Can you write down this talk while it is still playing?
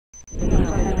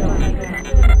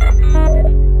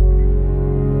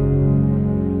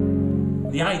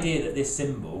the idea that this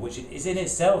symbol, which is in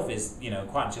itself is, you know,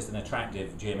 quite just an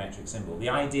attractive geometric symbol, the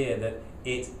idea that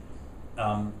it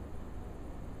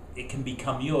can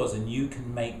become yours and you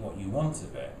can make what you want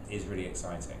of it is really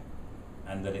exciting.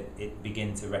 And that it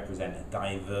begin to represent a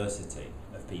diversity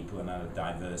of people and a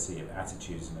diversity of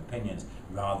attitudes and opinions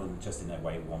rather than just in a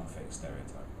way one fixed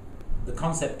stereotype. The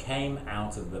concept came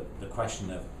out of the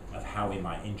question of how we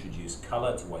might introduce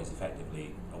colour to what is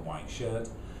effectively a white shirt.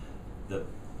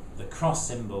 The cross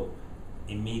symbol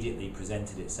immediately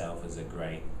presented itself as a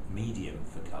great medium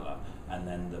for colour, and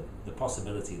then the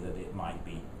possibility that it might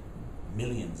be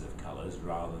millions of colours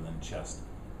rather than just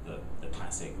the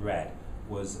classic red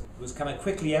was kind of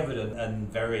quickly evident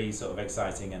and very sort of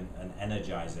exciting and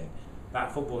energizing.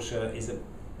 That football shirt is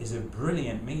a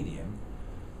brilliant medium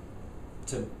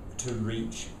to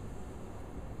reach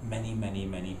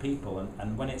many people,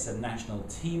 and when it's a national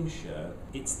team shirt,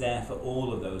 it's there for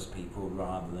all of those people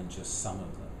rather than just some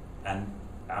of them. And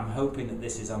I'm hoping that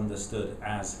this is understood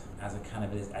as a kind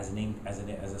of as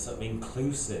a sort of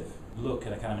inclusive look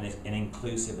at a kind of an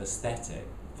inclusive aesthetic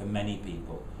for many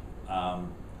people.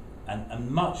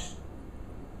 And much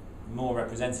more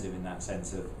representative in that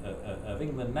sense of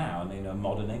England now, and, you know,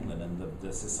 modern England and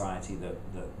the society that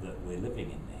we're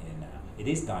living in here now. It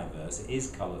is diverse, it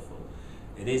is colourful,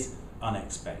 it is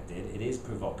unexpected, it is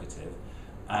provocative,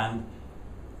 and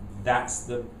that's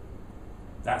the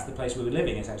place where we're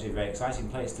living. It's actually a very exciting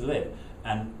place to live,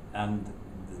 and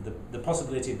the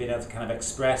possibility of being able to kind of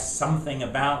express something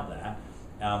about that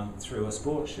through a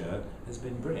sports shirt has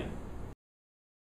been brilliant.